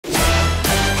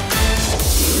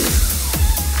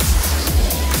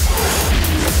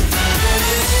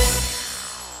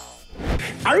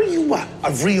you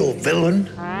a real villain?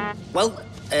 Well,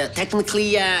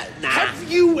 technically, nah.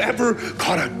 Have you ever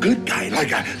caught a good guy,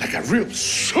 like a real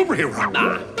superhero?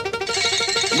 Nah.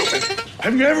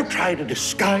 Have you ever tried a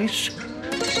disguise?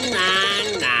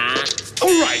 Nah.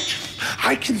 All right.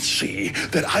 I can see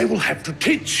that I will have to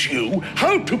teach you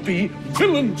how to be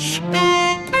villains.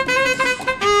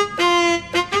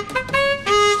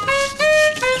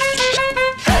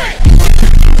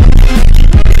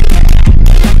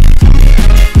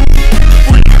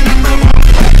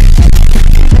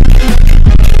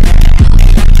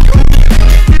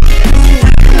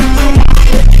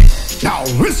 Now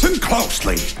listen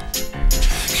closely.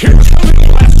 Here's a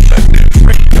little lesson in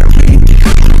trickery.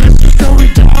 This is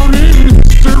going down in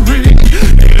history.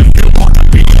 If you want to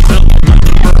be a villain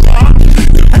number one,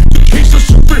 you have to chase a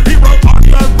superhero on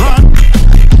the run.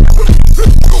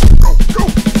 Go.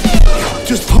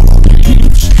 Just follow the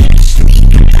leaves,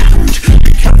 sneak around.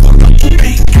 Be careful not to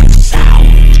make a sound.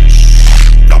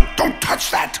 No, don't touch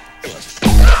that.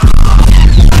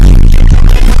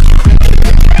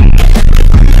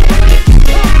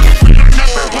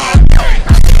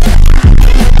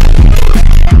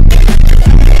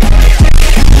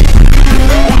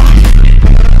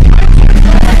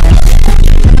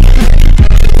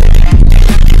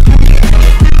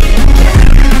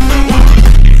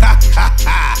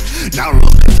 Now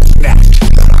look at the net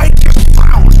that I just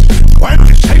found. When I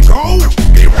say go,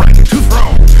 be ready to throw.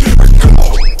 Go!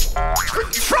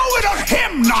 Throw it at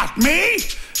him, not me!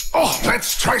 Oh,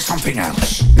 let's try something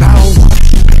else. Now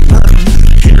watch me learn.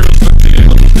 Here's the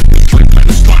deal. Slip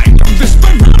and slide on this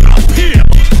banana peel.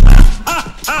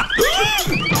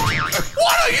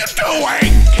 What are you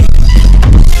doing?